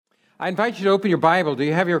I invite you to open your Bible. Do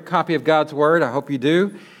you have your copy of God's Word? I hope you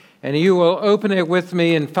do. And you will open it with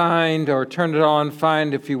me and find, or turn it on,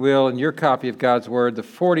 find, if you will, in your copy of God's Word, the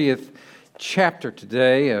 40th chapter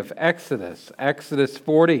today of Exodus, Exodus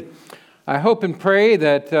 40. I hope and pray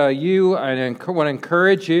that I want to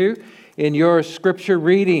encourage you in your scripture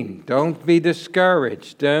reading. Don't be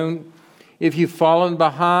discouraged. If you've fallen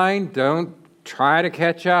behind, don't try to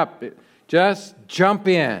catch up. Just jump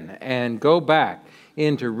in and go back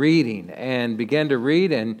into reading and begin to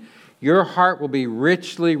read, and your heart will be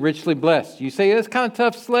richly, richly blessed. You say, it's kind of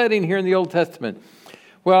tough sledding here in the Old Testament.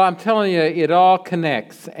 Well, I'm telling you, it all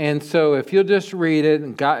connects. And so if you'll just read it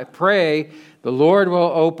and pray, the Lord will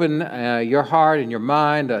open your heart and your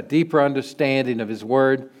mind, a deeper understanding of His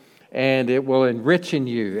Word, and it will enrich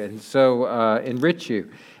you. And so I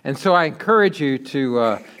encourage you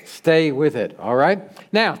to stay with it, all right?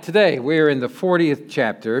 Now, today, we're in the 40th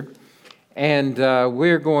chapter, and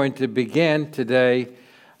we're going to begin today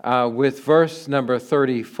with verse number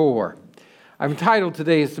 34. I've entitled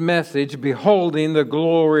today's message, Beholding the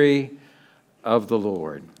Glory of the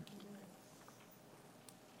Lord.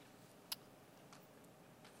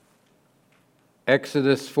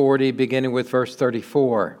 Exodus 40, beginning with verse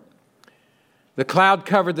 34. The cloud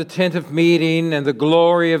covered the tent of meeting, and the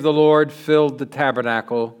glory of the Lord filled the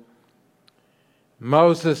tabernacle.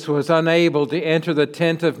 Moses was unable to enter the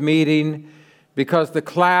tent of meeting because the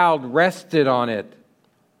cloud rested on it,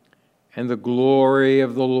 and the glory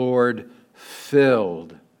of the Lord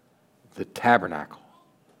filled the tabernacle.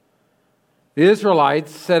 The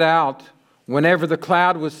Israelites set out whenever the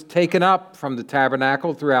cloud was taken up from the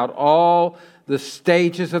tabernacle throughout all the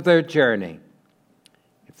stages of their journey.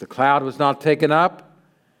 If the cloud was not taken up,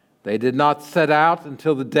 they did not set out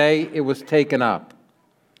until the day it was taken up.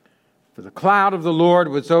 For the cloud of the Lord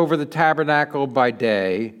was over the tabernacle by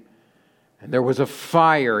day, and there was a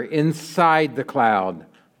fire inside the cloud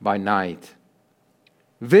by night,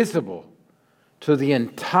 visible to the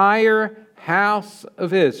entire house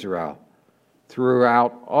of Israel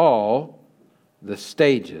throughout all the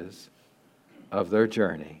stages of their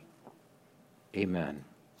journey. Amen.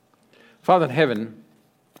 Father in heaven,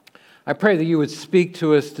 I pray that you would speak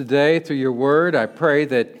to us today through your word. I pray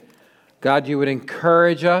that, God, you would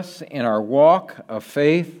encourage us in our walk of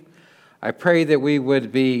faith. I pray that we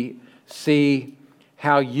would see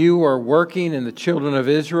how you are working in the children of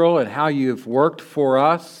Israel and how you've worked for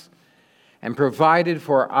us and provided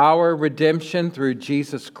for our redemption through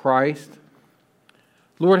Jesus Christ.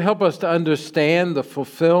 Lord, help us to understand the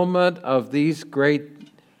fulfillment of these great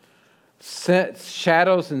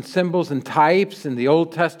shadows and symbols and types in the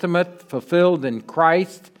Old Testament, fulfilled in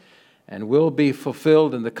Christ, and will be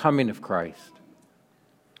fulfilled in the coming of Christ.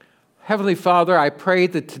 Heavenly Father, I pray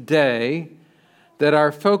that today that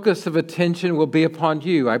our focus of attention will be upon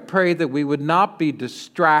you. I pray that we would not be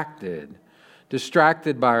distracted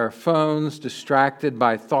by our phones, distracted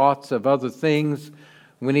by thoughts of other things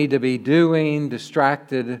we need to be doing,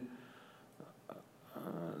 distracted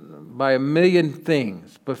by a million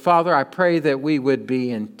things. But Father, I pray that we would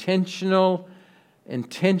be intentionally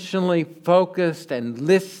focused and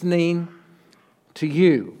listening to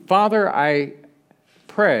you. Father, I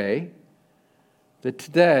pray that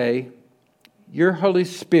today your Holy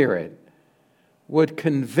Spirit would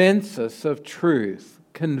convince us of truth,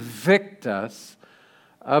 convict us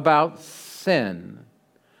about sin,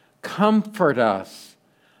 comfort us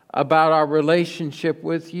about our relationship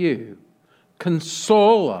with you,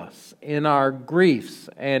 console us in our griefs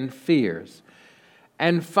and fears,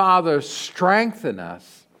 and Father, strengthen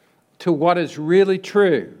us to what is really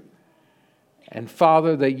true. And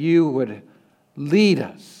Father, that you would lead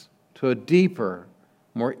us to a deeper,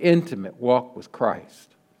 more intimate walk with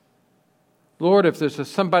Christ. Lord, if there's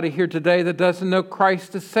somebody here today that doesn't know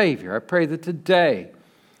Christ as Savior, I pray that today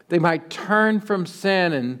they might turn from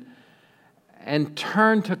sin and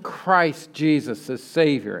turn to Christ Jesus as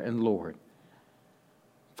Savior and Lord.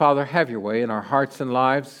 Father, have your way in our hearts and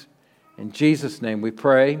lives. In Jesus' name we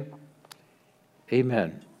pray.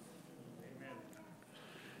 Amen.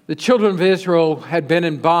 The children of Israel had been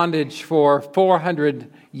in bondage for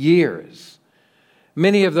 400 years.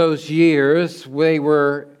 Many of those years they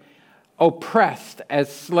were oppressed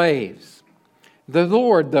as slaves. The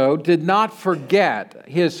Lord, though, did not forget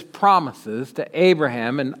His promises to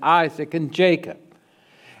Abraham and Isaac and Jacob.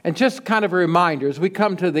 And just kind of a reminder, as we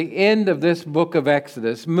come to the end of this book of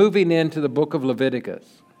Exodus, moving into the book of Leviticus,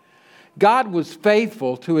 God was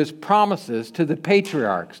faithful to His promises to the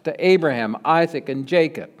patriarchs, to Abraham, Isaac, and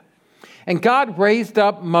Jacob. And God raised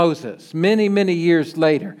up Moses many, many years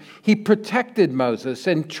later. He protected Moses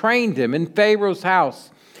and trained him in Pharaoh's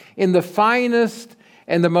house in the finest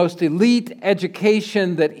and the most elite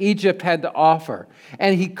education that Egypt had to offer.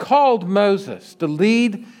 And he called Moses to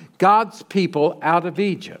lead God's people out of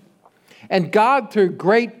Egypt. And God, through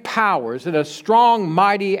great powers and a strong,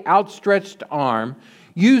 mighty, outstretched arm,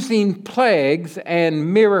 using plagues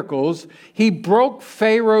and miracles, he broke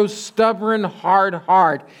Pharaoh's stubborn, hard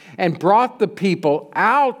heart and brought the people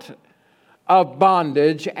out of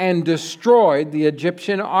bondage and destroyed the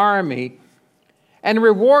Egyptian army and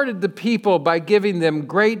rewarded the people by giving them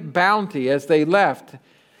great bounty as they left.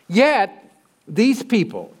 Yet, these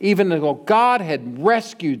people, even though God had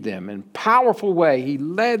rescued them in a powerful way, he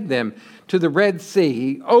led them to the Red Sea.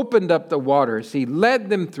 He opened up the waters. He led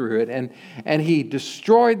them through it, and he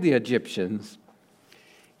destroyed the Egyptians.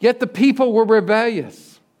 Yet the people were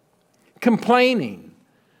rebellious, complaining,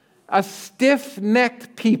 a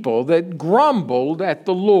stiff-necked people that grumbled at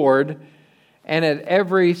the Lord and at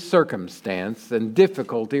every circumstance and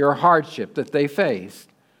difficulty or hardship that they faced.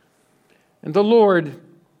 And the Lord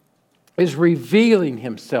is revealing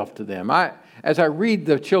himself to them. As I read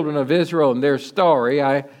the children of Israel and their story,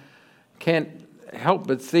 I can't help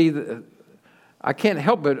but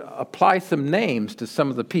apply some names to some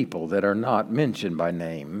of the people that are not mentioned by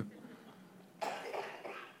name.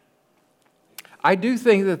 I do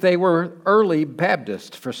think that they were early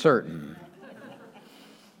Baptists for certain.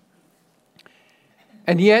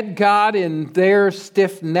 And yet God, in their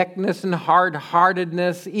stiff-neckedness and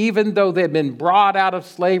hard-heartedness, even though they'd been brought out of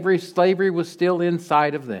slavery, slavery was still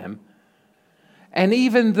inside of them. And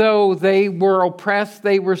even though they were oppressed,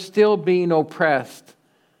 they were still being oppressed,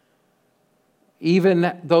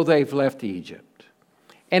 even though they've left Egypt.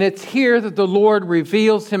 And it's here that the Lord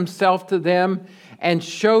reveals himself to them and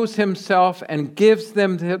shows himself and gives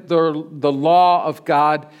them the law of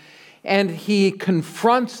God. And he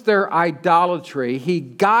confronts their idolatry. He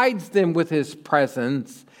guides them with his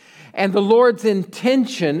presence. And the Lord's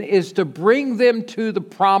intention is to bring them to the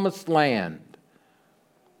promised land.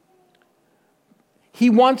 He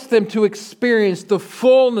wants them to experience the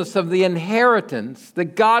fullness of the inheritance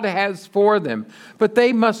that God has for them. But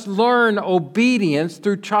they must learn obedience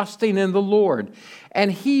through trusting in the Lord.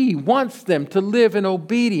 And he wants them to live in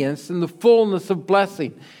obedience in the fullness of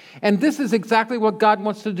blessing. And this is exactly what God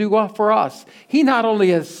wants to do for us. He not only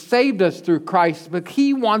has saved us through Christ, but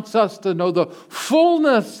he wants us to know the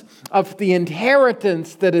fullness of the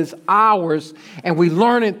inheritance that is ours, and we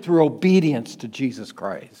learn it through obedience to Jesus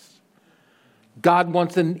Christ. God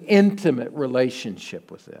wants an intimate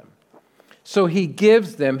relationship with them. So he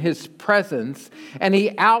gives them his presence, and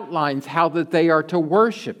he outlines how that they are to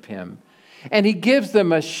worship him. And he gives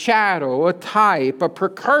them a shadow, a type, a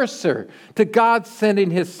precursor to God sending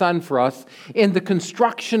his Son for us in the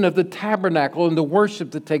construction of the tabernacle and the worship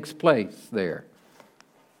that takes place there.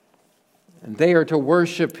 And they are to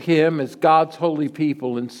worship him as God's holy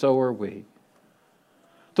people, and so are we.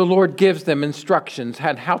 The Lord gives them instructions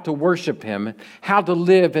on how to worship him, how to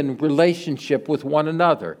live in relationship with one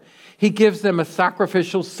another. He gives them a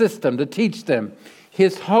sacrificial system to teach them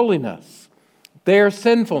his holiness, their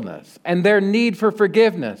sinfulness, and their need for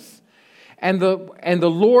forgiveness, and the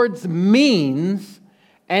Lord's means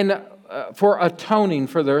for atoning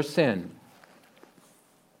for their sin.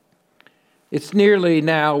 It's nearly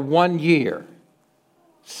now 1 year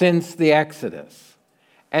since the Exodus.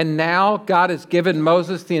 And now God has given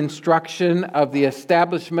Moses the instruction of the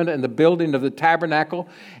establishment and the building of the tabernacle.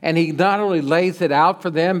 And he not only lays it out for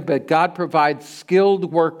them, but God provides skilled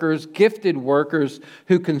workers, gifted workers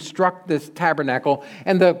who construct this tabernacle.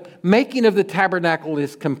 And the making of the tabernacle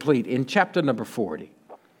is complete in chapter number 40.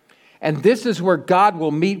 And this is where God will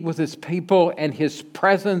meet with his people and his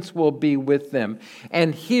presence will be with them.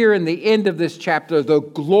 And here in the end of this chapter, the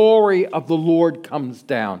glory of the Lord comes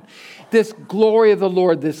down. This glory of the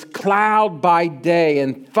Lord, this cloud by day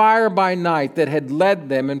and fire by night that had led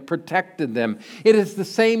them and protected them. It is the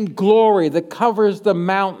same glory that covers the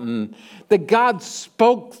mountain that God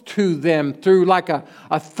spoke to them through like a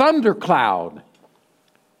thundercloud.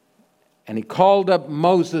 And he called up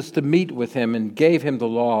Moses to meet with him and gave him the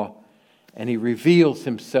law. And he reveals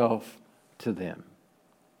himself to them.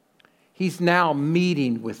 He's now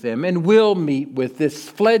meeting with them and will meet with this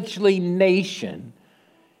fledgling nation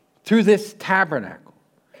through this tabernacle.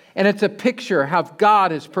 And it's a picture of how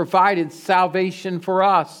God has provided salvation for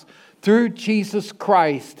us through Jesus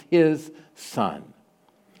Christ, his Son.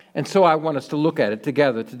 And so I want us to look at it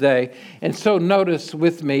together today. And so notice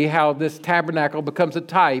with me how this tabernacle becomes a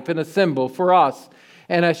type and a symbol for us,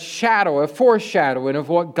 and a shadow, a foreshadowing of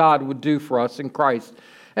what God would do for us in Christ.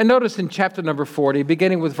 And notice in chapter number 40,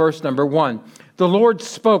 beginning with verse number 1, the Lord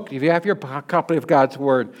spoke, if you have your copy of God's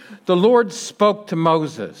word, the Lord spoke to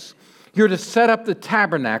Moses. You're to set up the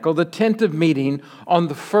tabernacle, the tent of meeting, on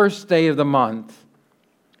the first day of the month,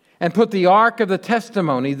 and put the ark of the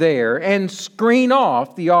testimony there, and screen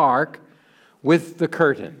off the ark with the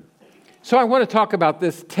curtain. So I want to talk about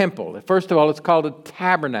this temple. First of all, it's called a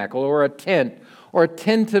tabernacle or a tent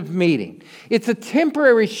of meeting. It's a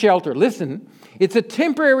temporary shelter. Listen, it's a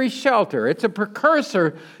temporary shelter. It's a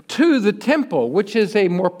precursor to the temple, which is a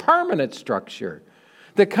more permanent structure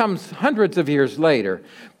that comes hundreds of years later.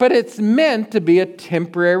 But it's meant to be a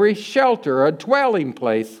temporary shelter, a dwelling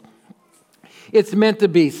place. It's meant to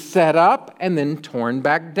be set up and then torn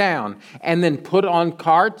back down and then put on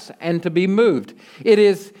carts and to be moved. It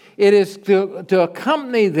is to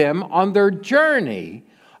accompany them on their journey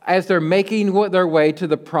as they're making their way to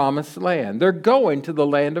the promised land. They're going to the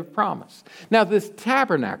land of promise. Now, this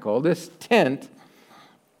tabernacle, this tent,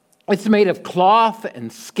 it's made of cloth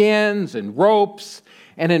and skins and ropes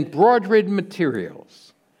and embroidered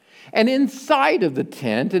materials. And inside of the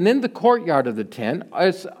tent and in the courtyard of the tent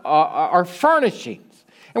are furnishings.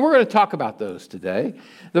 And we're going to talk about those today.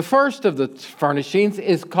 The first of the furnishings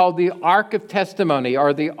is called the Ark of Testimony,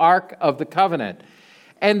 or the Ark of the Covenant.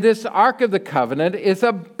 And this Ark of the Covenant is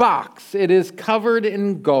a box. It is covered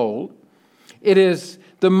in gold. It is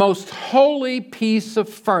the most holy piece of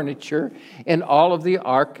furniture in all of the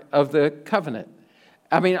Ark of the Covenant.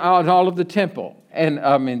 In all of the temple.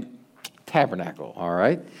 Tabernacle, all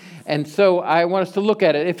right? And so I want us to look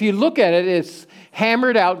at it. If you look at it, it's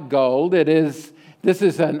hammered out gold. This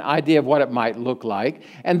is an idea of what it might look like.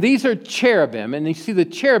 And these are cherubim, and you see the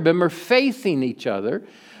cherubim are facing each other,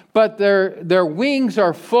 but their wings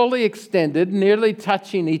are fully extended, nearly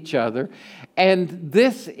touching each other. And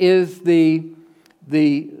this is it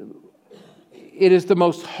is the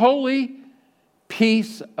most holy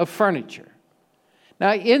piece of furniture.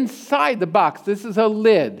 Now, inside the box, this is a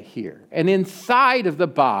lid here. And inside of the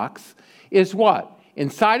box is what?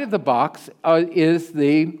 Inside of the box is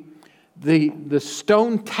the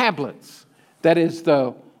stone tablets. That is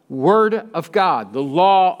the Word of God, the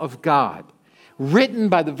law of God, written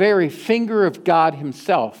by the very finger of God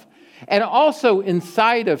himself. And also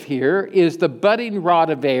inside of here is the budding rod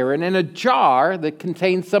of Aaron and a jar that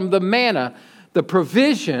contains some of the manna, the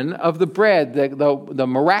provision of the bread, the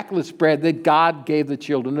miraculous bread that God gave the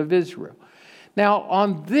children of Israel. Now,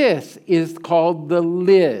 on this is called the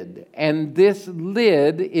lid, and this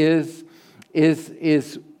lid is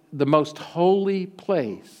the most holy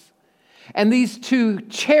place. And these two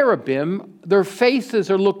cherubim, their faces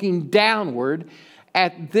are looking downward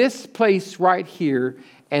at this place right here,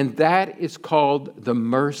 and that is called the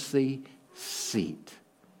mercy seat.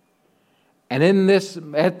 And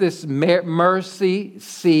at this mercy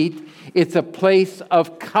seat, it's a place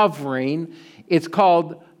of covering. It's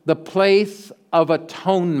called the place of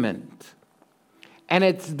atonement. And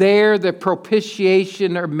it's there that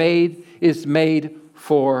propitiation is made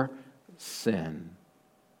for sin.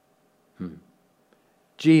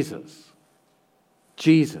 Jesus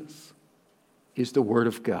is the Word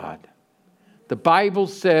of God. The Bible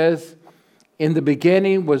says, in the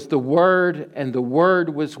beginning was the Word, and the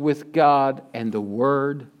Word was with God, and the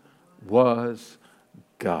Word was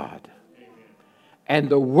God. And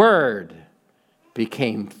the Word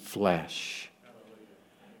became flesh.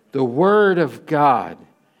 The Word of God,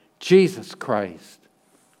 Jesus Christ.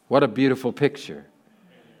 What a beautiful picture.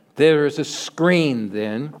 There is a screen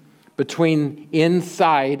then between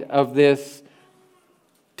inside of this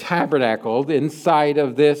tabernacle, inside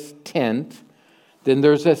of this tent. Then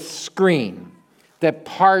there's a screen that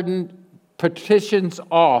partitions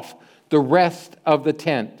off the rest of the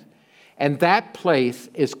tent. And that place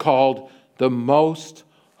is called the most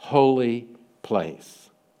holy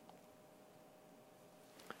place.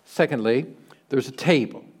 Secondly, there's a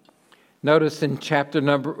table. Notice in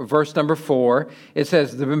verse number 4, it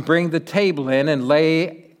says, bring the table in and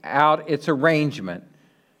lay out its arrangement,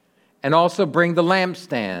 and also bring the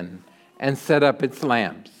lampstand and set up its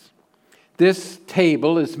lamps. This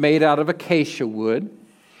table is made out of acacia wood.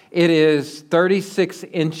 It is 36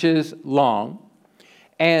 inches long,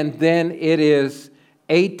 and then it is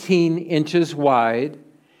 18 inches wide,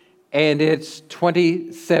 and it's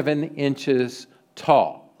 27 inches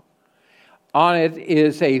tall. On it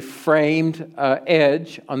is a framed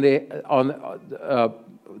edge that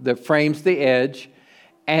frames the edge,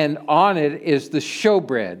 and on it is the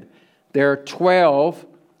showbread. There are 12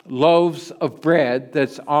 loaves of bread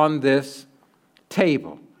that's on this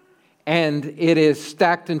table. And it is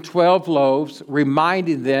stacked in 12 loaves,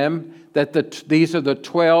 reminding them that these are the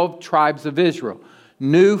 12 tribes of Israel.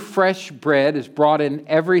 New fresh bread is brought in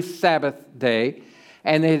every Sabbath day,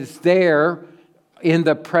 and it is there in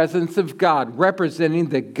the presence of God, representing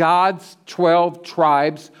that God's 12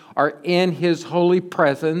 tribes are in his holy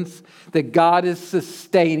presence, that God is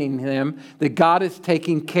sustaining them, that God is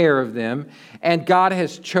taking care of them, and God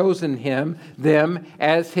has chosen them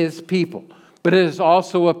as his people. But it is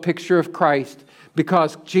also a picture of Christ,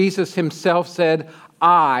 because Jesus himself said,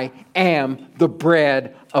 I am the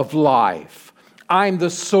bread of life. I'm the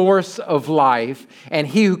source of life, and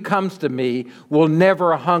he who comes to me will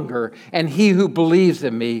never hunger, and he who believes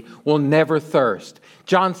in me will never thirst.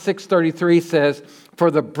 John 6:33 says,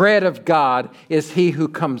 for the bread of God is he who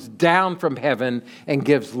comes down from heaven and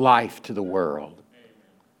gives life to the world.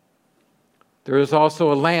 There is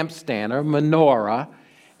also a lampstand, or menorah,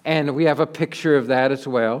 and we have a picture of that as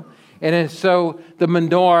well. And so the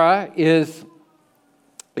menorah is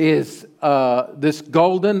this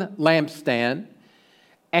golden lampstand,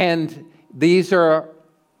 and these are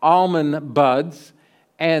almond buds,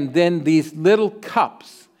 and then these little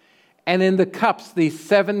cups. And in the cups, these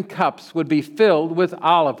 7 cups would be filled with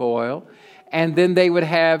olive oil, and then they would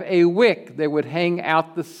have a wick that would hang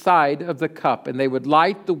out the side of the cup, and they would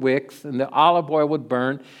light the wicks, and the olive oil would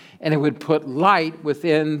burn, and it would put light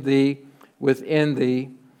within the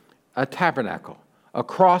tabernacle,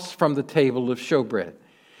 across from the table of showbread.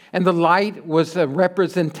 And the light was a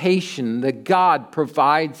representation that God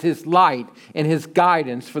provides his light and his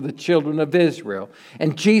guidance for the children of Israel.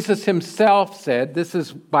 And Jesus himself said, this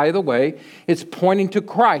is, by the way, it's pointing to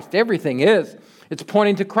Christ. Everything is. It's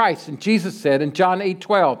pointing to Christ. And Jesus said in John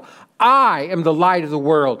 8:12, I am the light of the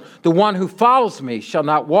world. The one who follows me shall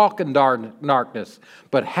not walk in darkness,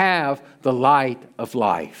 but have the light of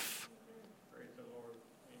life.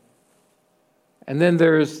 And then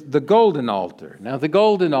there's the golden altar. Now, the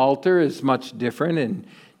golden altar is much different. In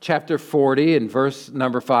chapter 40 and verse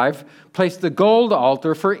number 5, place the gold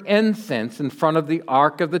altar for incense in front of the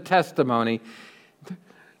ark of the testimony.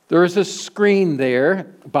 There is a screen there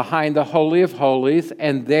behind the Holy of Holies,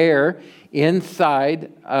 and there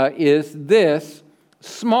inside is this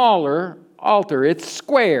smaller altar. It's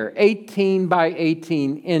square, 18 by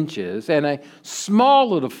 18 inches, and a small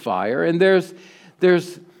little fire, and there's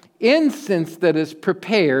incense that is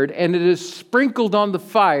prepared, and it is sprinkled on the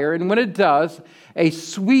fire, and when it does, a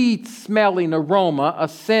sweet-smelling aroma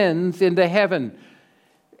ascends into heaven.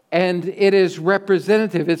 And it is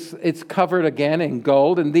representative. It's covered again in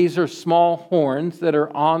gold, and these are small horns that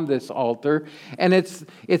are on this altar, and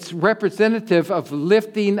it's representative of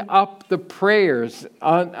lifting up the prayers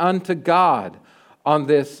unto God on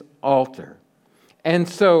this altar. And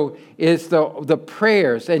so is the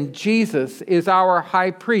prayers, and Jesus is our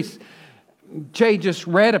high priest. Jay just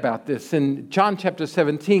read about this in John chapter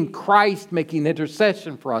 17, Christ making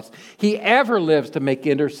intercession for us. He ever lives to make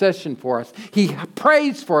intercession for us. He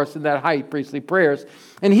prays for us in that high priestly prayers.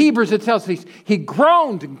 In Hebrews it tells us he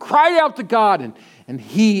groaned and cried out to God, and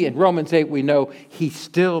he, in Romans 8 we know, he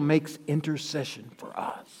still makes intercession for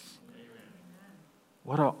us.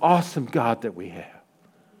 What an awesome God that we have.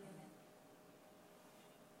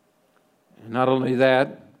 And not only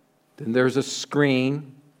that, then there's a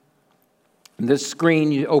screen. And this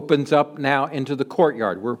screen opens up now into the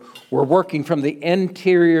courtyard. We're working from the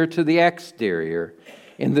interior to the exterior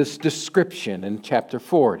in this description in chapter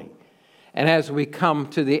 40. And as we come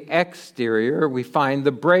to the exterior, we find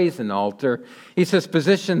the brazen altar. He says,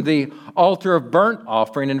 position the altar of burnt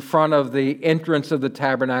offering in front of the entrance of the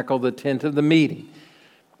tabernacle, the tent of the meeting.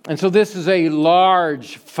 And so this is a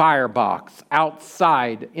large firebox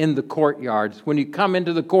outside in the courtyards. When you come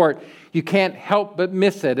into the court, you can't help but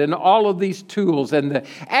miss it. And all of these tools and the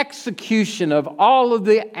execution of all of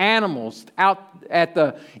the animals out at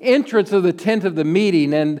the entrance of the tent of the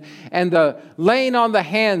meeting, and the laying on the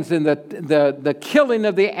hands and the killing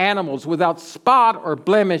of the animals without spot or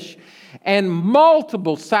blemish, and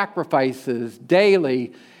multiple sacrifices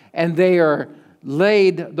daily, and they are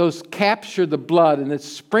those capture the blood, and it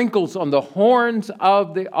sprinkles on the horns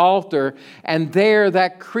of the altar, and there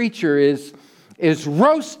that creature is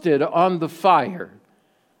roasted on the fire.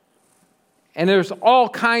 And there's all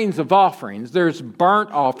kinds of offerings. There's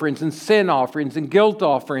burnt offerings and sin offerings and guilt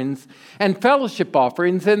offerings and fellowship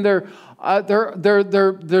offerings, and they're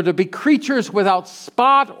to be creatures without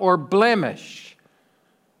spot or blemish.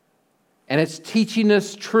 And it's teaching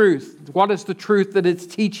us truth. What is the truth that it's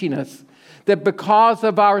teaching us? That because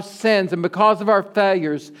of our sins and because of our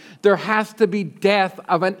failures, there has to be death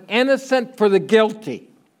of an innocent for the guilty.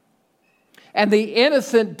 And the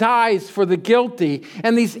innocent dies for the guilty.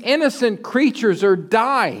 And these innocent creatures are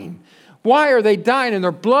dying. Why are they dying? And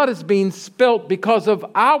their blood is being spilt because of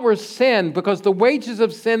our sin, because the wages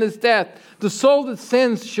of sin is death. The soul that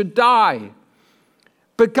sins should die.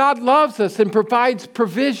 But God loves us and provides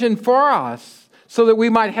provision for us so that we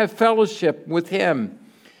might have fellowship with Him.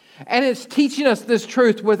 And it's teaching us this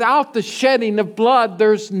truth: without the shedding of blood,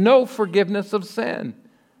 there's no forgiveness of sin.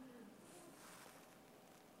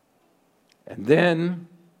 And then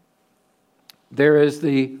there is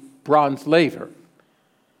the bronze laver.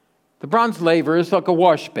 The bronze laver is like a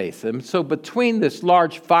wash basin. So between this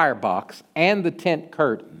large firebox and the tent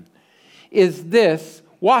curtain is this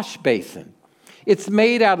wash basin. It's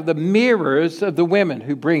made out of the mirrors of the women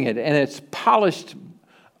who bring it, and it's polished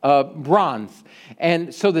bronze,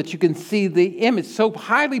 and so that you can see the image, so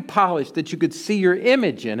highly polished that you could see your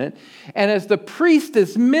image in it. And as the priest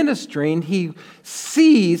is ministering, he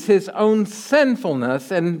sees his own sinfulness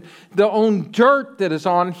and the own dirt that is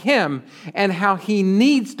on him, and how he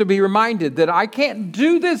needs to be reminded that I can't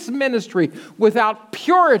do this ministry without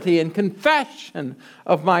purity and confession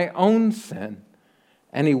of my own sin.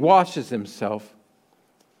 And he washes himself.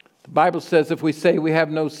 The Bible says if we say we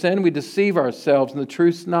have no sin, we deceive ourselves and the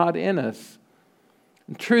truth's not in us.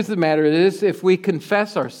 The truth of the matter is, if we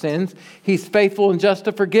confess our sins, He's faithful and just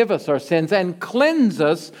to forgive us our sins and cleanse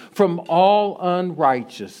us from all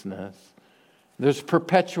unrighteousness. There's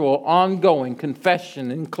perpetual, ongoing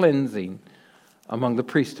confession and cleansing among the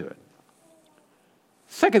priesthood.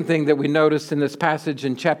 Second thing that we notice in this passage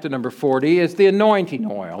in chapter number 40 is the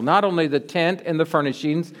anointing oil. Not only the tent and the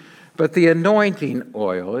furnishings, but the anointing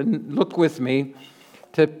oil. And look with me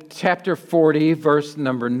to chapter 40, verse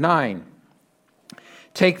number 9.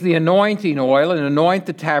 Take the anointing oil and anoint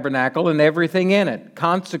the tabernacle and everything in it.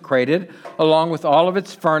 Consecrate it along with all of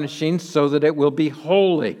its furnishings so that it will be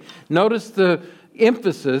holy. Notice the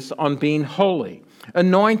emphasis on being holy.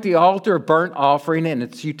 Anoint the altar of burnt offering and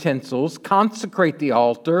its utensils. Consecrate the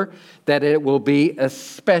altar that it will be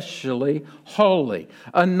especially holy.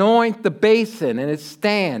 Anoint the basin and its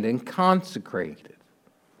stand and consecrate it.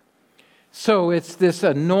 So it's this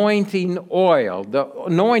anointing oil. The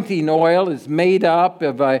anointing oil is made up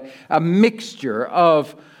of a mixture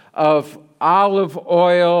of olive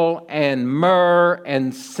oil and myrrh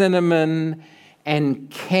and cinnamon and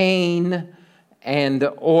cane and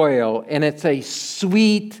oil, and it's a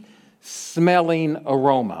sweet smelling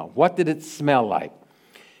aroma. What did it smell like?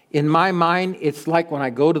 In my mind, it's like when I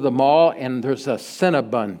go to the mall and there's a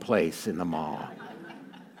Cinnabon place in the mall.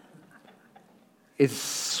 It's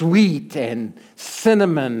sweet and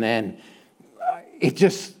cinnamon, and it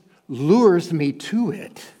just lures me to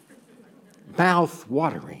it. Mouth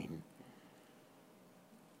watering.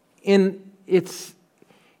 And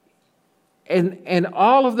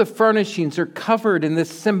all of the furnishings are covered in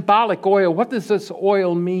this symbolic oil. What does this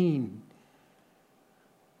oil mean?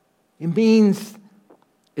 It means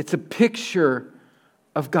it's a picture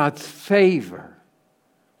of God's favor,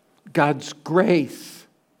 God's grace.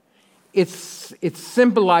 It's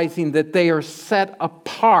symbolizing that they are set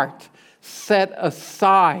apart, set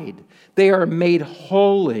aside. They are made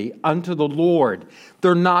holy unto the Lord.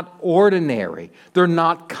 They're not ordinary. They're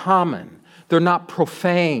not common. They're not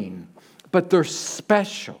profane. But they're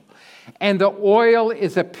special. And the oil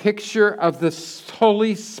is a picture of the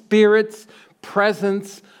Holy Spirit's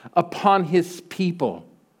presence upon His people.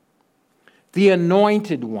 The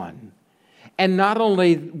anointed one. And not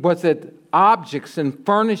only was it objects and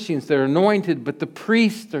furnishings that are anointed, but the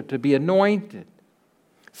priests are to be anointed,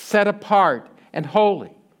 set apart and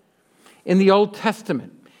holy. In the Old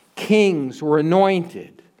Testament, kings were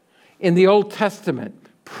anointed. In the Old Testament,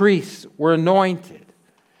 priests were anointed.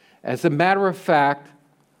 As a matter of fact,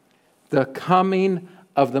 the coming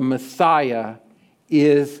of the Messiah He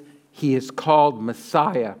is called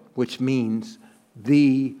Messiah, which means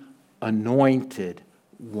the anointed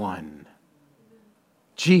one.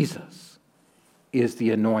 Jesus is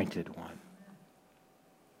the anointed one.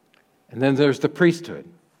 And then there's the priesthood.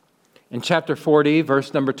 In chapter 40,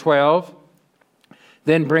 verse number 12,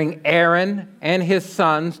 then bring Aaron and his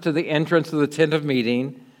sons to the entrance of the tent of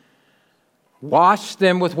meeting. Wash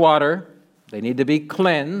them with water. They need to be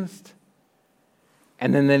cleansed.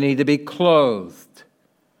 And then they need to be clothed.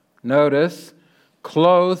 Notice,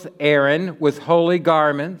 clothe Aaron with holy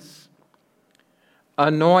garments.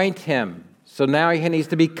 Anoint him. So now he needs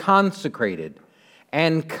to be consecrated.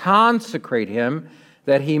 And consecrate him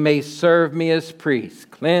that he may serve me as priest.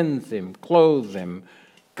 Cleanse him, clothe him,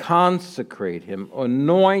 consecrate him,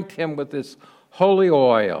 anoint him with this holy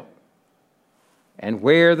oil. And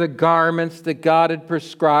wear the garments that God had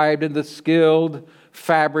prescribed and the skilled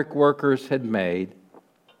fabric workers had made.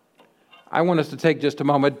 I want us to take just a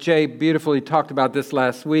moment. Jay beautifully talked about this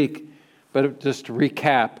last week, but just to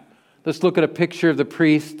recap, let's look at a picture of the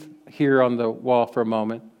priest here on the wall for a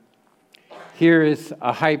moment. Here is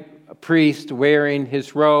a priest wearing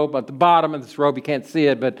his robe. At the bottom of this robe, you can't see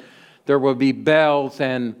it, but there will be bells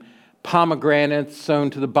and pomegranates sewn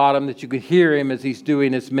to the bottom that you could hear him as he's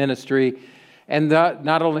doing his ministry. And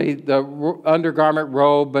not only the undergarment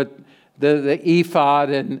robe, but the ephod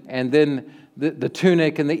and then the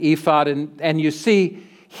tunic and the ephod. And you see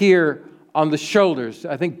here on the shoulders,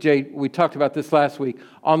 I think, Jay, we talked about this last week,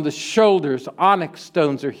 on the shoulders, onyx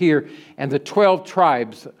stones are here, and the 12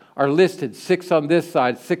 tribes are listed, 6 on this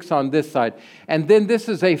side, 6 on this side. And then this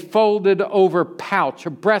is a folded over pouch, a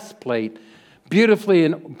breastplate,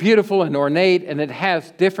 beautiful and ornate, and it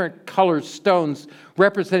has different colored stones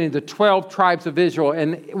representing the 12 tribes of Israel.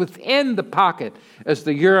 And within the pocket is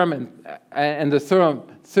the Urim and the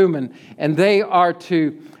Thummim, and they are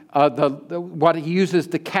to what he uses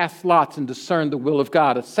to cast lots and discern the will of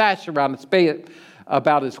God. A sash around his base,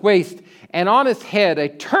 about his waist, and on his head a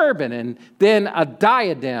turban, and then a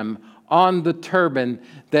diadem on the turban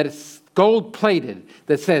that is gold-plated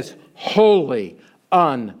that says, "Holy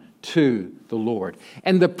unto the Lord."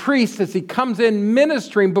 And the priest, as he comes in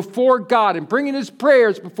ministering before God and bringing his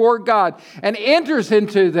prayers before God and enters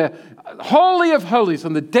into the Holy of Holies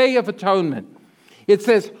on the Day of Atonement, it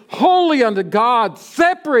says, "Holy unto God,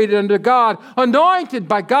 separated unto God, anointed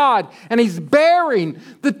by God." And he's bearing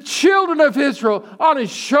the children of Israel on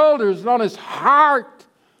his shoulders and on his heart,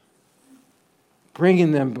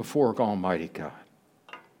 bringing them before Almighty God.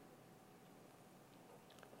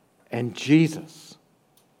 And Jesus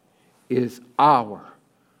is our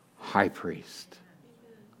high priest.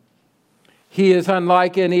 He is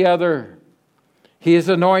unlike any other. He is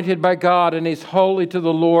anointed by God, and he's holy to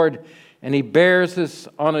the Lord. And he bears this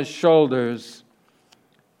on his shoulders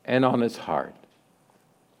and on his heart.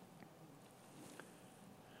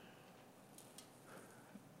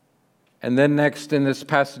 And then next in this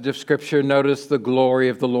passage of Scripture, notice the glory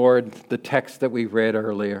of the Lord, the text that we read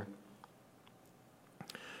earlier.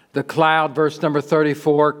 The cloud, verse number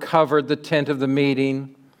 34, covered the tent of the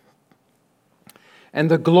meeting,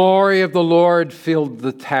 and the glory of the Lord filled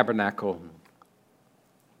the tabernacle.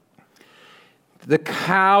 The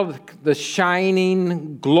cloud, the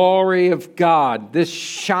shining glory of God, this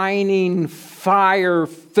shining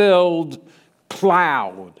fire-filled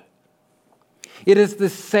cloud. It is the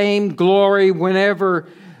same glory whenever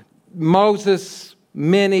Moses,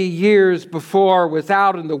 many years before, was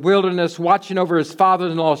out in the wilderness watching over his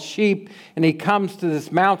father-in-law's sheep, and he comes to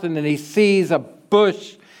this mountain and he sees a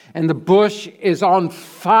bush, and the bush is on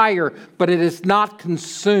fire, but it is not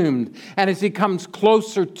consumed. And as he comes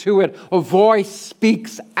closer to it, a voice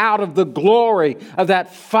speaks out of the glory of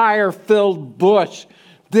that fire-filled bush.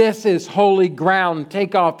 "This is holy ground.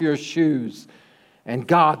 Take off your shoes." And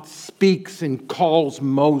God speaks and calls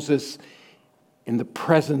Moses in the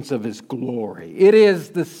presence of his glory. It is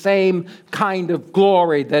the same kind of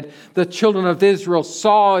glory that the children of Israel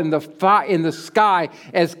saw in the sky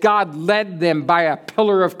as God led them by a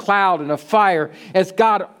pillar of cloud and a fire, as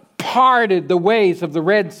God parted the waves of the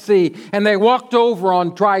Red Sea, and they walked over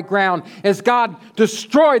on dry ground, as God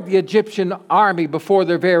destroyed the Egyptian army before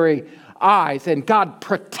their very eyes, and God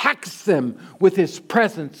protects them with his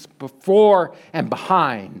presence before and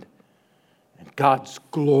behind. God's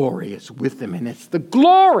glory is with them, and it's the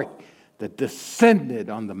glory that descended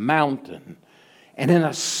on the mountain. And in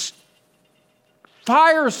a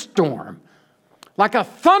firestorm, like a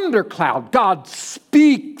thundercloud, God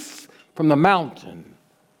speaks from the mountain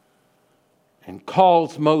and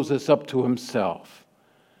calls Moses up to himself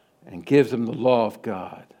and gives him the law of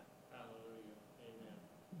God.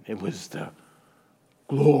 It was the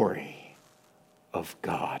glory of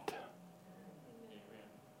God.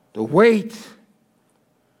 The weight,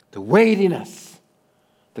 the weightiness,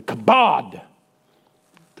 the kabod.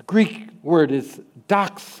 The Greek word is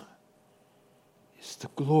doxa. It's the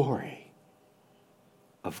glory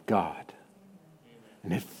of God.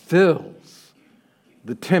 And it fills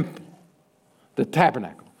the temple, the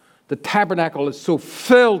tabernacle. The tabernacle is so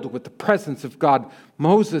filled with the presence of God,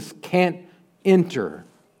 Moses can't enter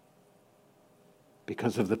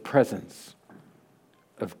because of the presence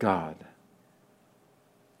of God.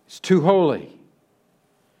 It's too holy.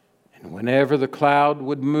 And whenever the cloud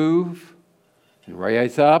would move and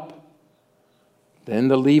rise up, then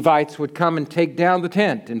the Levites would come and take down the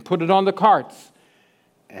tent and put it on the carts.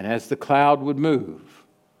 And as the cloud would move,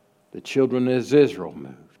 the children of Israel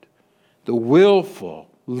moved. The willful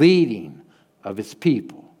leading of his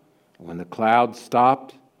people. And when the cloud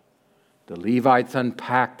stopped, the Levites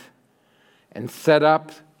unpacked and set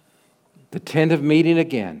up the tent of meeting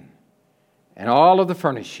again, and all of the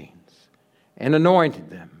furnishings, and anointed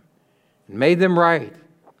them, and made them right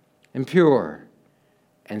and pure,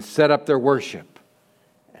 and set up their worship.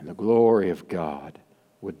 and the glory of God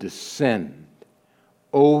would descend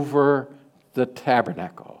over the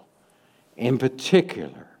tabernacle. In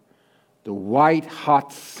particular, the white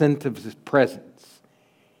hot scent of his presence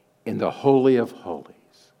in the Holy of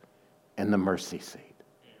Holies and the mercy seat.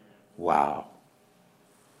 Wow.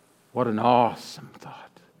 What an awesome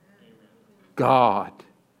thought. God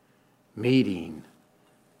meeting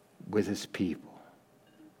with his people.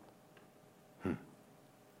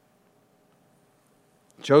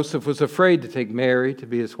 Joseph was afraid to take Mary to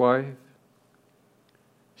be his wife.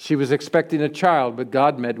 She was expecting a child, but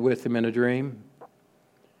God met with him in a dream.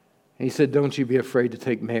 And he said, "Don't you be afraid to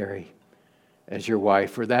take Mary as your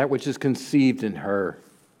wife, for that which is conceived in her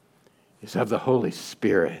is of the Holy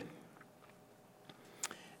Spirit.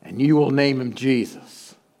 And you will name him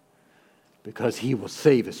Jesus, because he will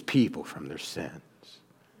save his people from their sins.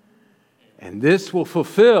 And this will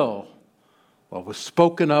fulfill what was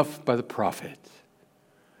spoken of by the prophet.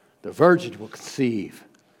 The virgin will conceive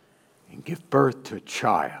and give birth to a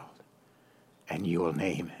child, and you will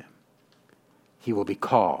name him. He will be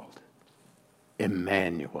called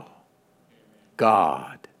Emmanuel,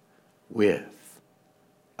 God with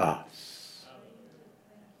us."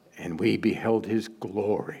 And we beheld his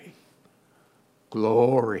glory,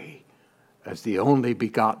 glory as the only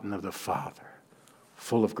begotten of the Father,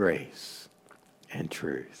 full of grace and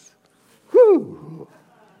truth. Whoo!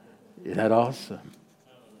 Isn't that awesome?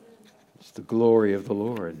 It's the glory of the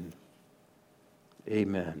Lord.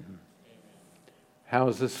 Amen. How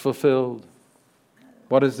is this fulfilled?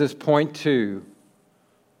 What does this point to?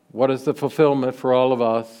 What is the fulfillment for all of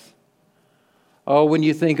us? Oh, when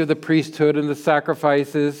you think of the priesthood and the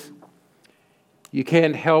sacrifices, you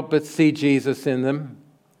can't help but see Jesus in them.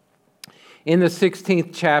 In the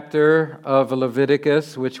 16th chapter of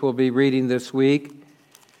Leviticus, which we'll be reading this week,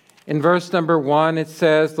 in verse number 1, it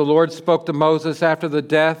says, "The Lord spoke to Moses after the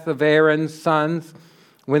death of Aaron's sons,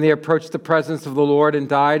 when they approached the presence of the Lord and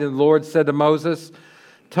died. And the Lord said to Moses,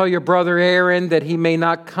 'Tell your brother Aaron that he may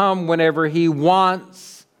not come whenever he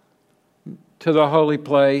wants to the holy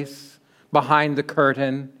place, behind the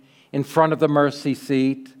curtain, in front of the mercy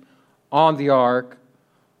seat, on the ark,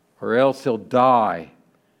 or else he'll die,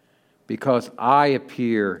 because I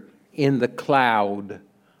appear in the cloud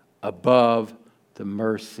above the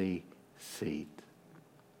mercy seat.'"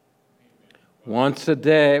 Once a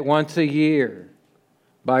day, once a year,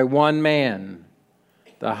 by one man,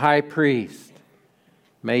 the high priest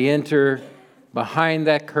may enter behind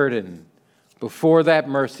that curtain, before that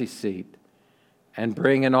mercy seat, and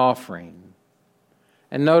bring an offering.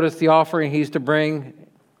 And notice the offering he's to bring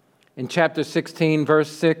in chapter 16,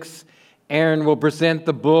 verse 6. Aaron will present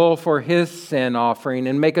the bull for his sin offering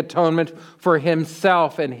and make atonement for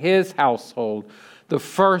himself and his household. The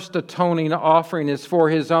first atoning offering is for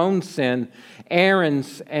his own sin,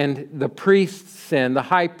 Aaron's and the priest's sin, the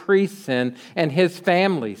high priest's sin, and his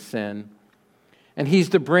family's sin. And he's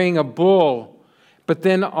to bring a bull, but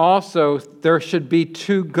then also there should be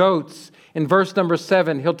 2 goats. In verse number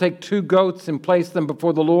 7, he'll take 2 goats and place them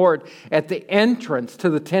before the Lord at the entrance to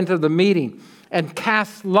the tent of the meeting, and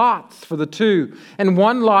cast lots for the 2, and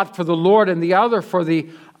one lot for the Lord and the other for the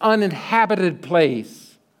uninhabited place.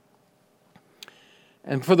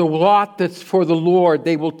 And for the lot that's for the Lord,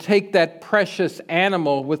 they will take that precious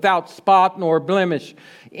animal without spot nor blemish,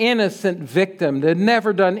 innocent victim that had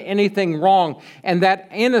never done anything wrong, and that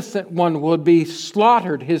innocent one would be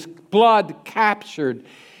slaughtered, his blood captured,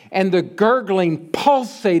 and the gurgling,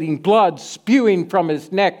 pulsating blood spewing from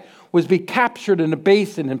his neck was be captured in a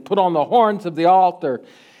basin and put on the horns of the altar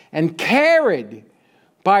and carried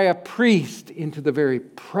by a priest into the very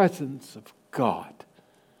presence of God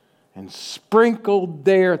and sprinkled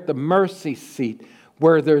there at the mercy seat,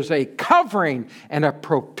 where there's a covering and a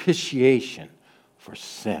propitiation for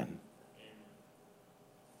sin.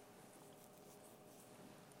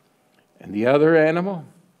 And the other animal,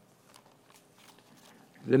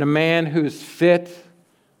 then a man who's fit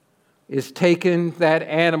is taken, that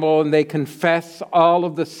animal, and they confess all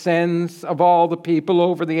of the sins of all the people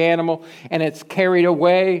over the animal, and it's carried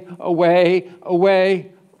away,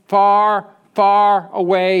 far, far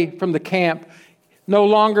away from the camp, no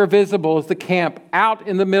longer visible as the camp, out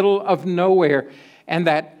in the middle of nowhere, and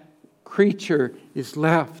that creature is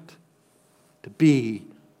left to be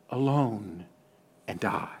alone and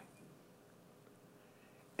die.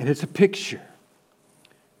 And it's a picture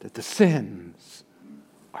that the sins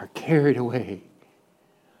are carried away,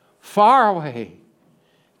 far away,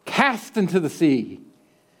 cast into the sea,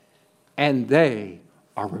 and they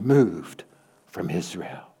are removed from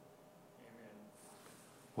Israel.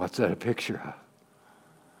 What's that a picture of?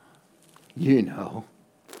 You know.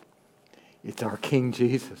 It's our King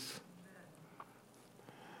Jesus,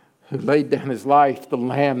 who laid down his life, the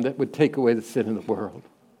Lamb that would take away the sin of the world,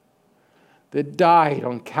 that died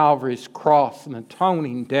on Calvary's cross, an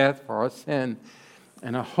atoning death for our sin,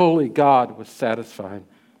 and a holy God was satisfied.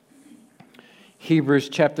 Hebrews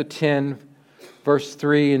chapter 10, verse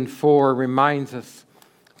 3 and 4 reminds us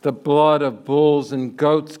the blood of bulls and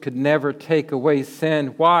goats could never take away sin.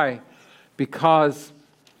 Why? Because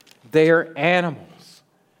they are animals.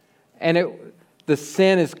 And the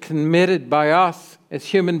sin is committed by us as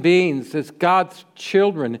human beings, as God's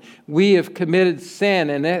children. We have committed sin,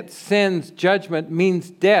 and that sin's judgment means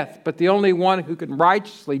death. But the only one who can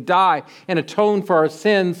righteously die and atone for our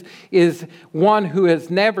sins is one who has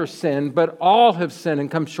never sinned, but all have sinned and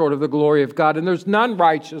come short of the glory of God. And there's none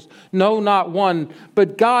righteous, no, not one.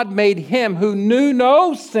 But God made him who knew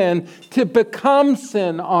no sin to become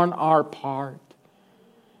sin on our part.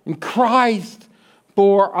 And Christ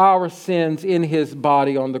bore our sins in his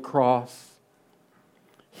body on the cross.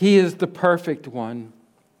 He is the perfect one.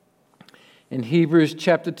 In Hebrews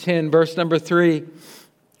chapter 10, verse number 3,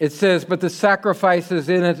 it says, but the sacrifices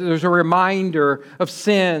in it, there's a reminder of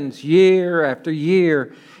sins year after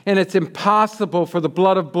year. And it's impossible for the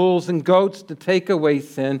blood of bulls and goats to take away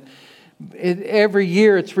sin. Every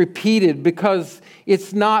year it's repeated because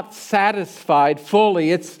it's not satisfied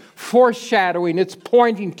fully. It's foreshadowing. It's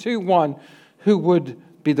pointing to one who would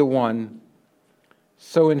be the one.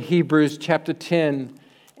 So in Hebrews chapter 10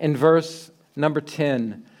 and verse number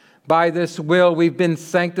 10, by this will we've been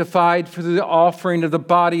sanctified through the offering of the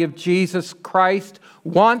body of Jesus Christ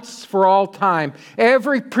once for all time.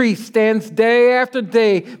 Every priest stands day after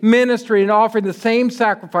day ministering and offering the same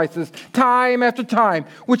sacrifices time after time,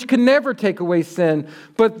 which can never take away sin.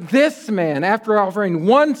 But this man, after offering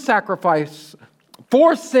one sacrifice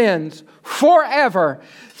for sins forever,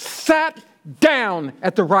 sat down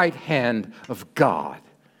at the right hand of God.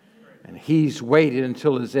 And he's waited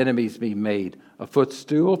until his enemies be made a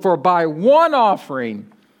footstool. For by one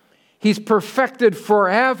offering, he's perfected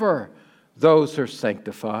forever those who are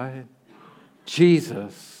sanctified.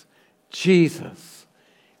 Jesus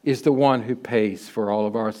is the one who pays for all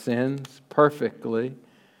of our sins perfectly.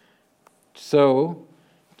 So,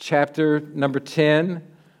 chapter number 10,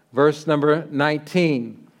 verse number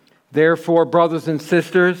 19. Therefore, brothers and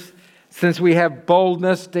sisters, since we have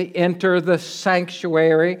boldness to enter the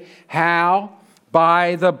sanctuary, how?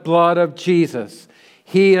 By the blood of Jesus.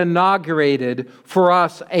 He inaugurated for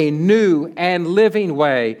us a new and living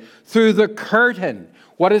way through the curtain.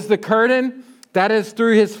 What is the curtain? That is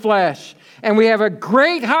through his flesh. And we have a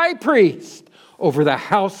great high priest over the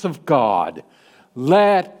house of God.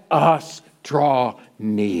 Let us draw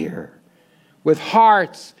near with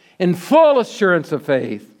hearts in full assurance of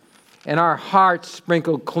faith, and our hearts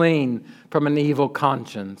sprinkled clean from an evil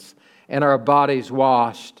conscience, and our bodies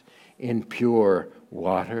washed in pure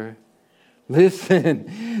water.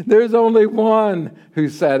 Listen, there's only one who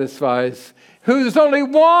satisfies. There's only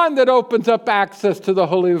one that opens up access to the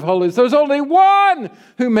Holy of Holies. There's only one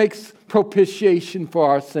who makes propitiation for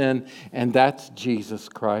our sin, and that's Jesus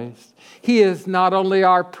Christ. He is not only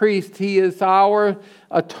our priest, he is our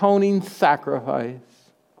atoning sacrifice.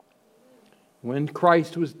 When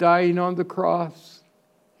Christ was dying on the cross,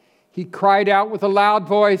 he cried out with a loud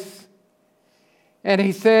voice, and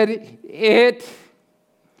he said, "It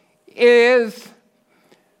is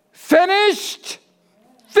finished."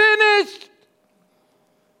 Finished.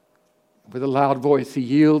 With a loud voice, he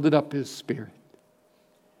yielded up his spirit.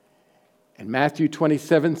 And Matthew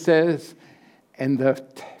 27 says, and the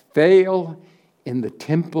veil in the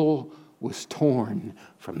temple was torn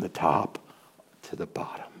from the top to the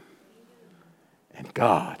bottom. And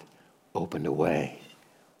God opened a way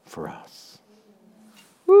for us.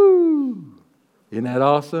 Woo! Isn't that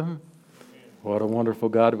awesome? What a wonderful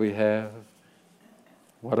God we have.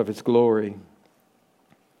 What of his glory?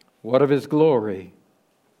 What of his glory?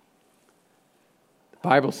 The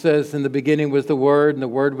Bible says, in the beginning was the Word, and the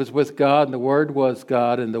Word was with God, and the Word was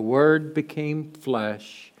God, and the Word became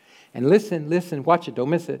flesh. And listen, watch it, don't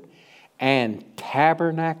miss it. And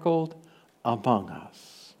tabernacled among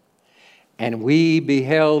us. And we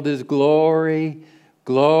beheld his glory.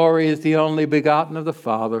 Glory is the only begotten of the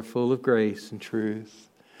Father, full of grace and truth.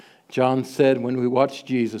 John said, when we watched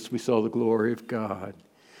Jesus, we saw the glory of God.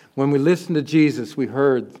 When we listened to Jesus, we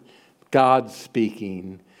heard God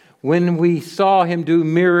speaking. When we saw him do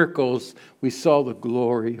miracles, we saw the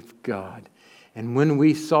glory of God. And when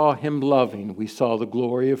we saw him loving, we saw the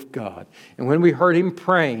glory of God. And when we heard him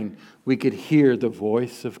praying, we could hear the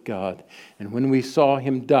voice of God. And when we saw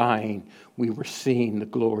him dying, we were seeing the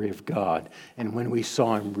glory of God. And when we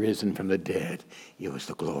saw him risen from the dead, it was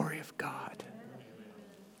the glory of God.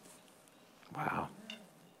 Wow.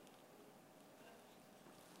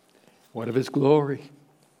 What of his glory?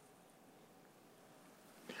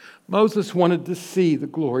 Moses wanted to see the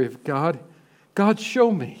glory of God. God,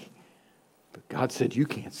 show me. But God said, you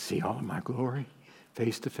can't see all of my glory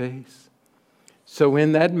face to face. So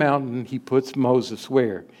in that mountain, he puts Moses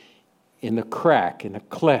where? In a crack, in a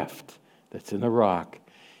cleft that's in the rock.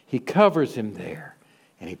 He covers him there,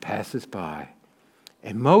 and he passes by.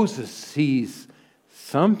 And Moses sees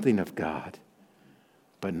something of God,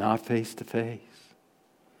 but not face to face.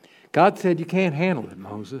 God said, you can't handle it,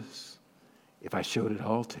 Moses. If I showed it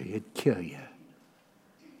all to you, it'd kill you.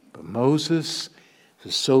 But Moses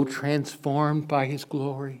was so transformed by his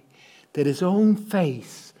glory that his own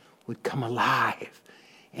face would come alive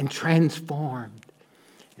and transformed.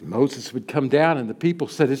 And Moses would come down and the people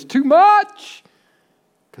said, it's too much,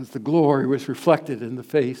 because the glory was reflected in the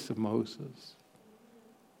face of Moses.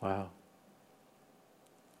 Wow.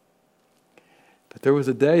 But there was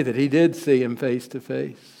a day that he did see him face to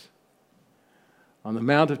face. On the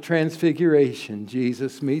Mount of Transfiguration,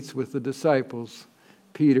 Jesus meets with the disciples,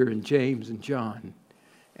 Peter and James and John.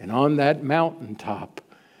 And on that mountaintop,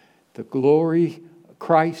 the glory of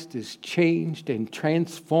Christ is changed and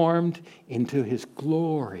transformed into his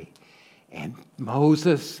glory. And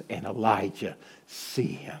Moses and Elijah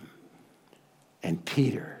see him. And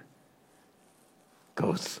Peter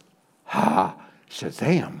goes, ha,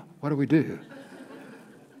 Shazam, what do we do?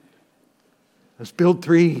 Let's build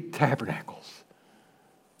 3 tabernacles.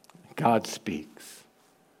 God speaks.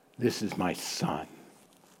 This is my son.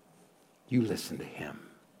 You listen to him.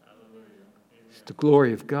 It's the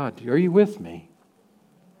glory of God. Are you with me?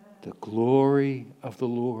 The glory of the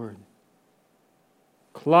Lord.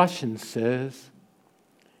 Colossians says,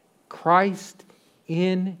 Christ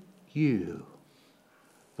in you,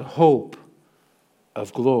 the hope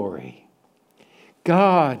of glory.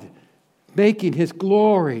 God making his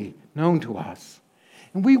glory known to us.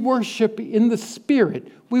 And we worship in the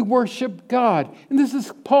Spirit. We worship God. And this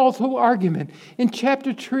is Paul's whole argument. In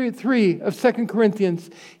chapter 3 of 2 Corinthians,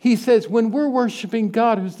 he says, when we're worshiping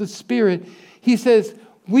God, who's the Spirit, he says,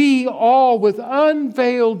 we all with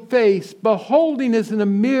unveiled face, beholding as in a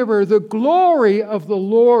mirror the glory of the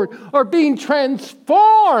Lord, are being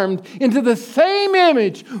transformed into the same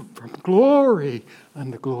image from glory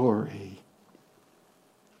unto glory.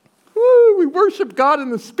 We worship God in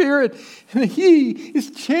the Spirit, and he is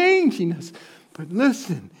changing us. But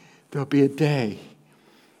listen, there'll be a day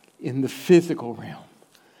in the physical realm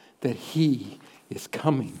that he is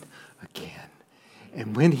coming again.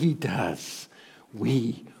 And when he does,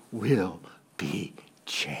 we will be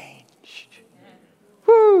changed.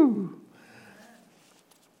 Woo!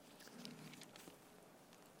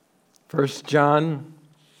 1 John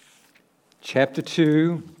chapter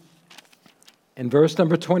 2 and verse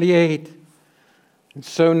number 28. And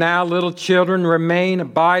so now, little children, remain,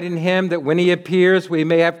 abide in him, that when he appears, we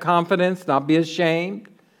may have confidence, not be ashamed.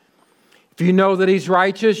 If you know that he's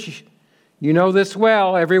righteous, you know this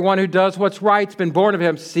well. Everyone who does what's right has been born of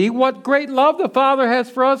him. See what great love the Father has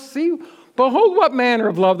for us. See, behold what manner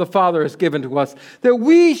of love the Father has given to us, that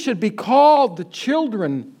we should be called the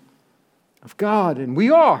children of God. And we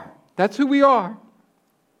are. That's who we are.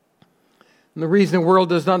 And the reason the world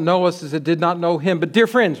does not know us is it did not know him. But dear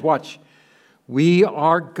friends, watch. We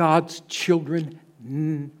are God's children.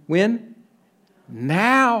 When?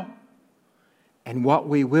 Now. And what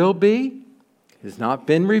we will be has not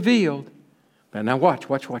been revealed. But now watch.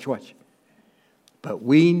 But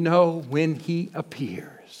we know when he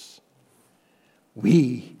appears,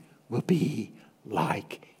 we will be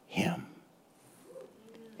like him.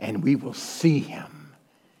 And we will see him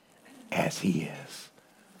as he is.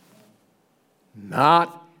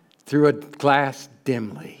 Not through a glass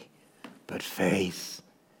dimly, but face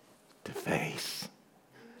to face.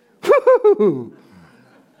 Woo-hoo!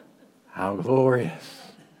 How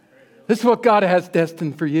glorious. This is what God has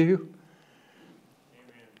destined for you.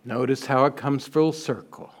 Notice how it comes full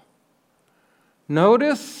circle.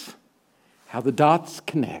 Notice how the dots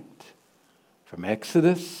connect from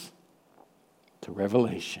Exodus to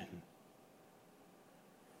Revelation.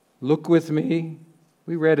 Look with me,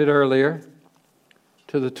 we read it earlier,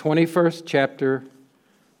 to the 21st chapter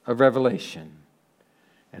of Revelation.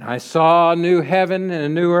 And I saw a new heaven and a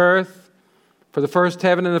new earth, for the first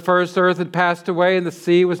heaven and the first earth had passed away, and the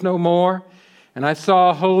sea was no more. And I saw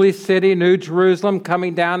a holy city, New Jerusalem,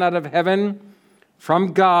 coming down out of heaven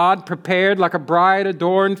from God, prepared like a bride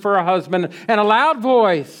adorned for a husband, and a loud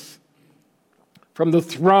voice from the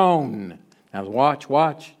throne. Now watch,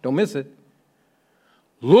 don't miss it.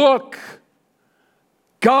 Look,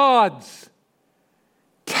 God's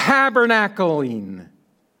tabernacling,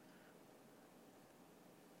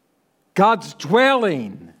 God's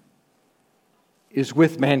dwelling is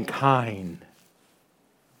with mankind,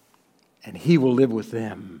 and He will live with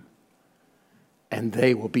them, and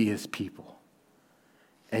they will be His people.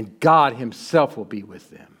 And God Himself will be with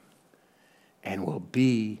them, and will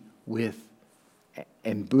be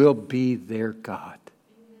their God.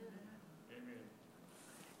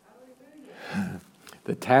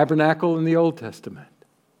 The tabernacle in the Old Testament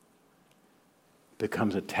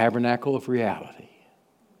becomes a tabernacle of reality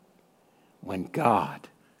when God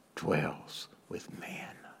dwells with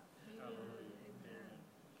man.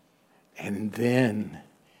 And then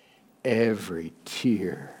every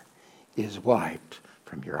tear is wiped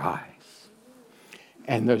from your eyes.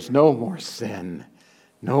 And there's no more sin,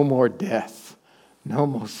 no more death, no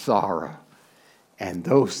more sorrow. And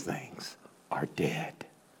those things are dead.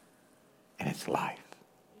 And it's life.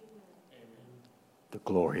 The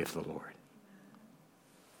glory of the Lord.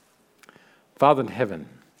 Father in heaven,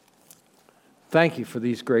 thank you for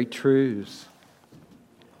these great truths.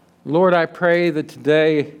 Lord, I pray that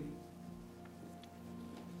today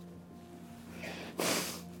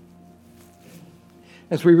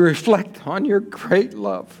as we reflect on your great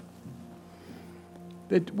love,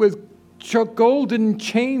 that with golden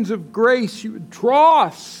chains of grace you would draw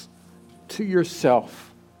us to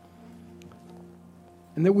yourself,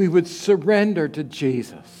 and that we would surrender to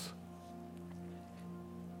Jesus.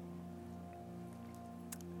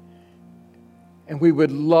 And we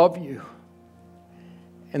would love you,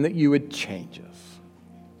 and that you would change us.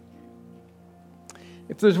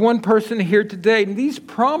 If there's one person here today, and these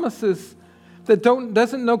promises that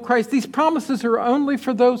doesn't know Christ, these promises are only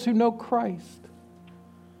for those who know Christ.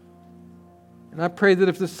 And I pray that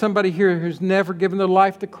if there's somebody here who's never given their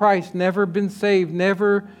life to Christ, never been saved,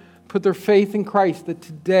 never put their faith in Christ, that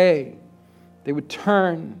today they would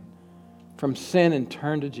turn from sin and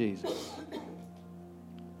turn to Jesus.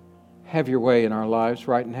 Have your way in our lives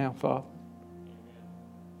right now, Father.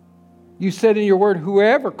 You said in your word,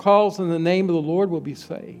 whoever calls in the name of the Lord will be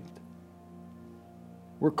saved.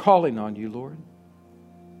 We're calling on you, Lord.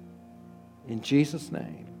 In Jesus'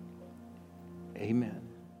 name, amen.